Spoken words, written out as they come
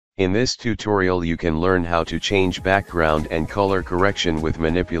In this tutorial you can learn how to change background and color correction with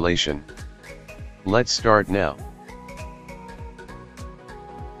manipulation. Let's start now.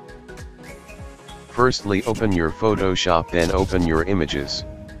 Firstly, open your Photoshop, then open your images.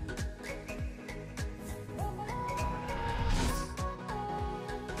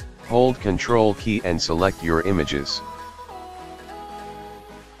 Hold Ctrl key and select your images.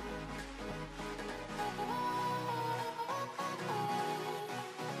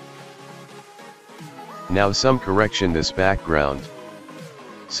 Now some correction this background.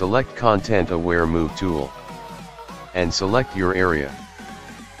 Select Content Aware Move tool. And select your area.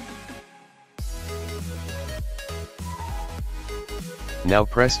 Now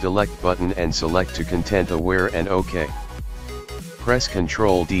press Delete button and select to Content Aware and OK. Press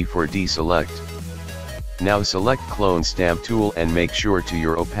Ctrl D for deselect. Now select Clone Stamp tool and make sure to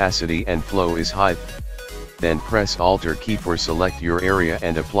your opacity and flow is high. Then press Alt key for select your area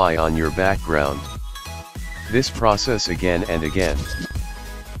and apply on your background. This process again and again.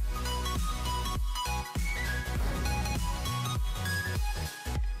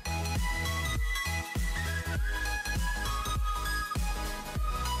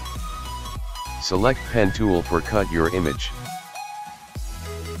 Select Pen tool for cut your image.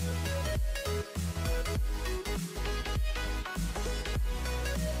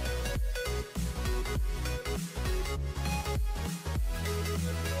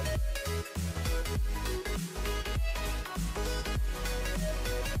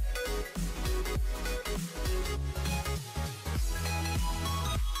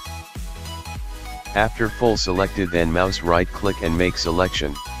 After full selected, then mouse right click and make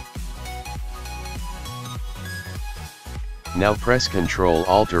selection. Now press Ctrl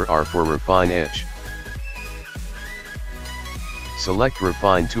Alt R for refine edge. Select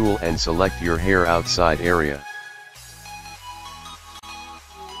refine tool and select your hair outside area.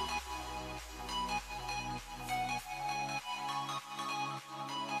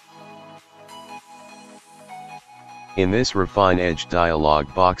 In this refine edge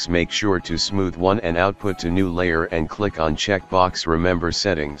dialog box, make sure to smooth one and output to new layer and click on checkbox remember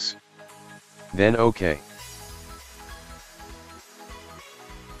settings. Then OK.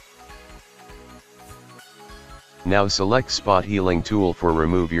 Now select spot healing tool for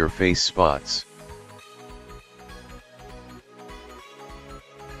remove your face spots.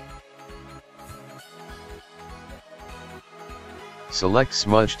 Select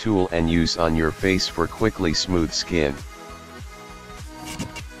smudge tool and use on your face for quickly smooth skin.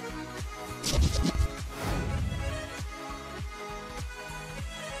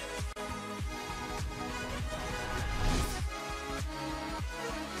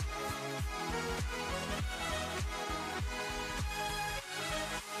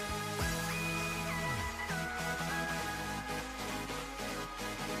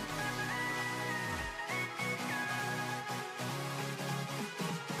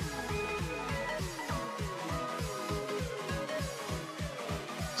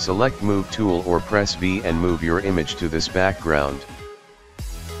 Select Move tool or press V and move your image to this background.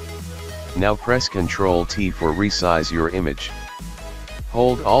 Now press Ctrl T for resize your image.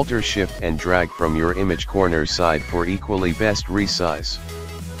 Hold Alt Shift and drag from your image corner side for equally best resize.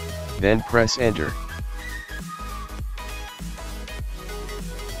 Then press Enter.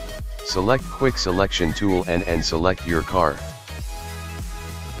 Select Quick Selection tool and select your car.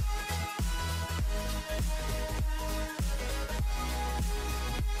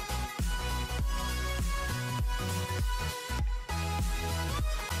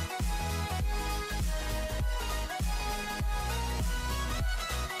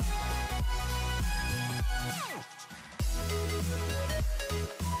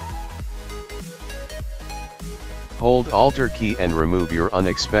 Hold Alt key and remove your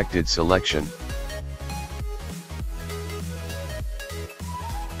unexpected selection.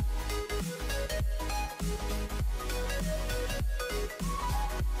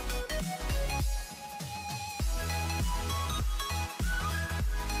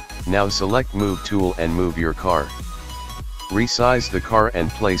 Now select Move tool and move your car. Resize the car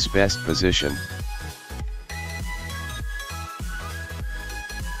and place best position.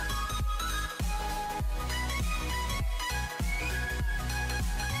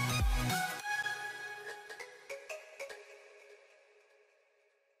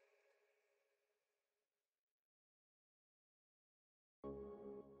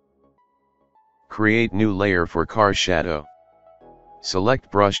 Create new layer for car shadow. Select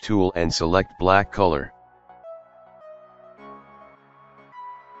brush tool and select black color.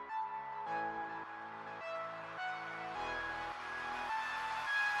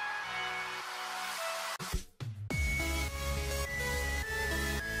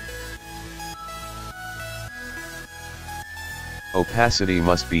 Opacity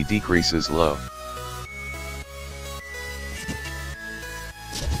must be decreases low.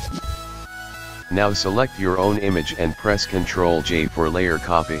 Now select your own image and press Ctrl J for layer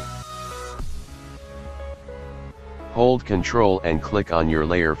copy. Hold Ctrl and click on your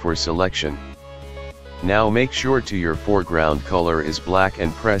layer for selection. Now make sure to your foreground color is black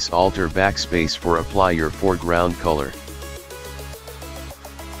and press Alt or backspace for apply your foreground color.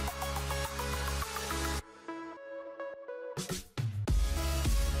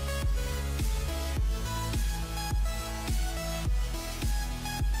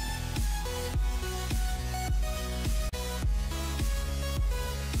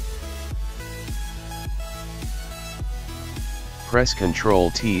 Press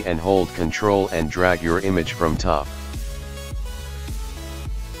Ctrl T and hold Ctrl and drag your image from top.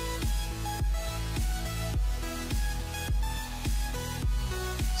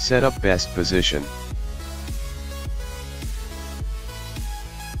 Set up best position.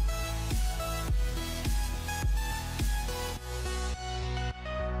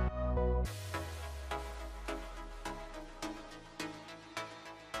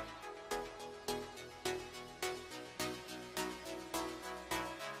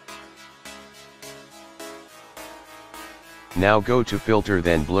 Now go to filter,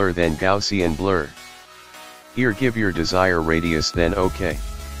 then blur, then Gaussian blur. Here give your desired radius, then OK.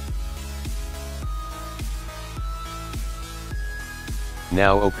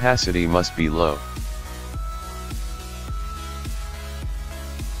 Now opacity must be low.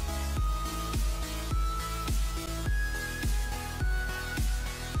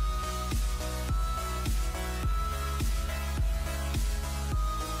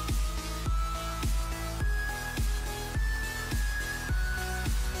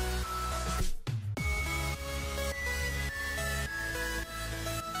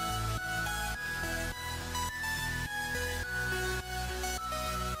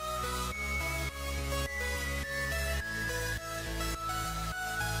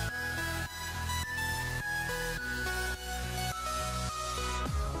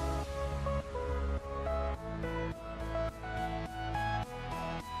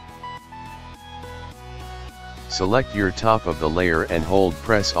 Select your top of the layer and hold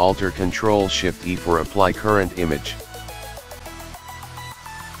press Alt or Ctrl Shift E for apply current image.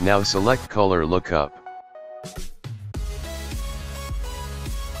 Now select color lookup.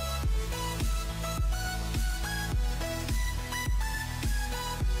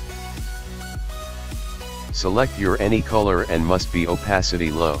 Select your any color and must be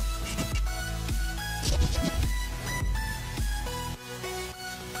opacity low.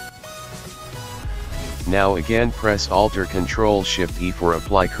 Now again press Alt or Ctrl Shift E for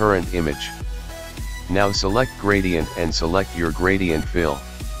apply current image. Now select gradient and select your gradient fill.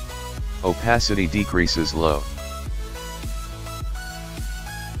 Opacity decreases low.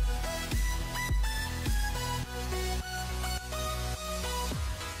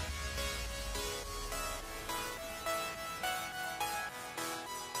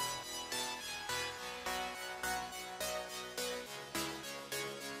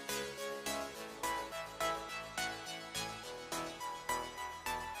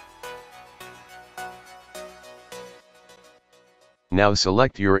 Now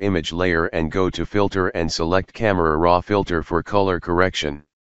select your image layer and go to filter and select camera raw filter for color correction.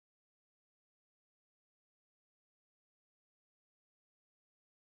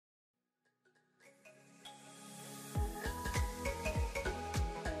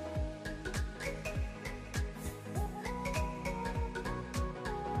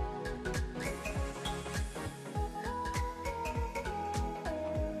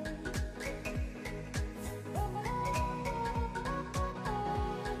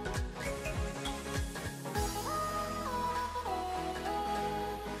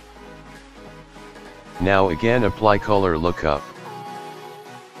 Now again apply color lookup.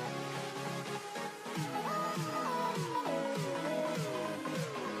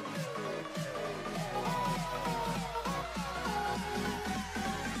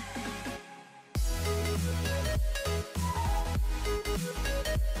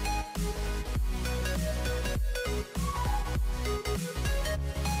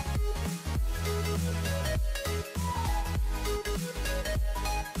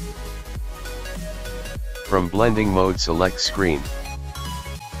 From blending mode select screen.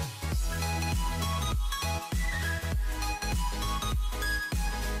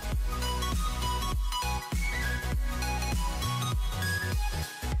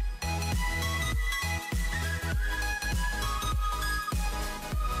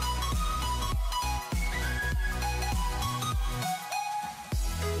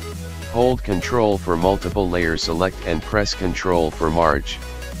 Hold Ctrl for multiple layer select and press Ctrl for merge.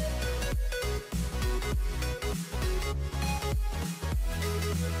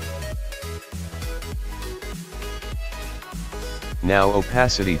 Now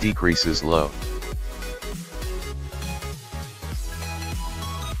opacity decreases low.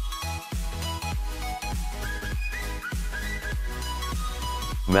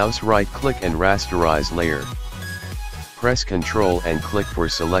 Mouse right click and rasterize layer. Press Ctrl and click for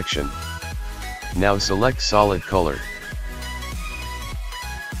selection. Now select solid color.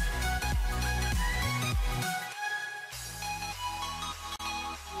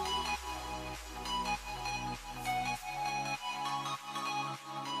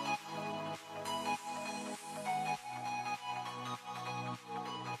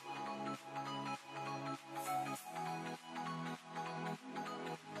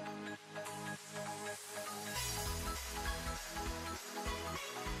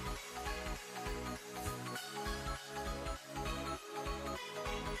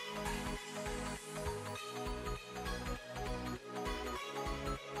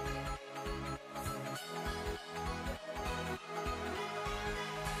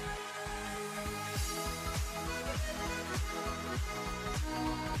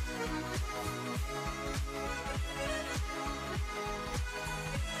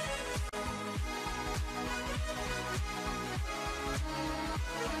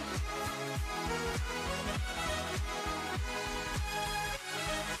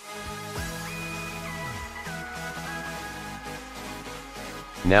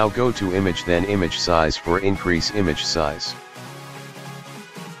 Now go to image then image size for increase image size.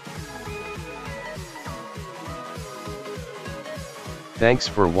 Thanks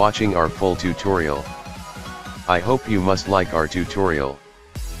for watching our full tutorial. I hope you must like our tutorial.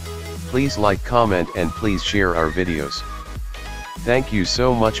 Please like, comment and please share our videos. Thank you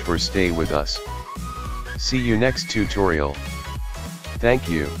so much for stay with us. See you next tutorial. Thank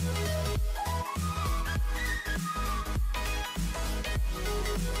you.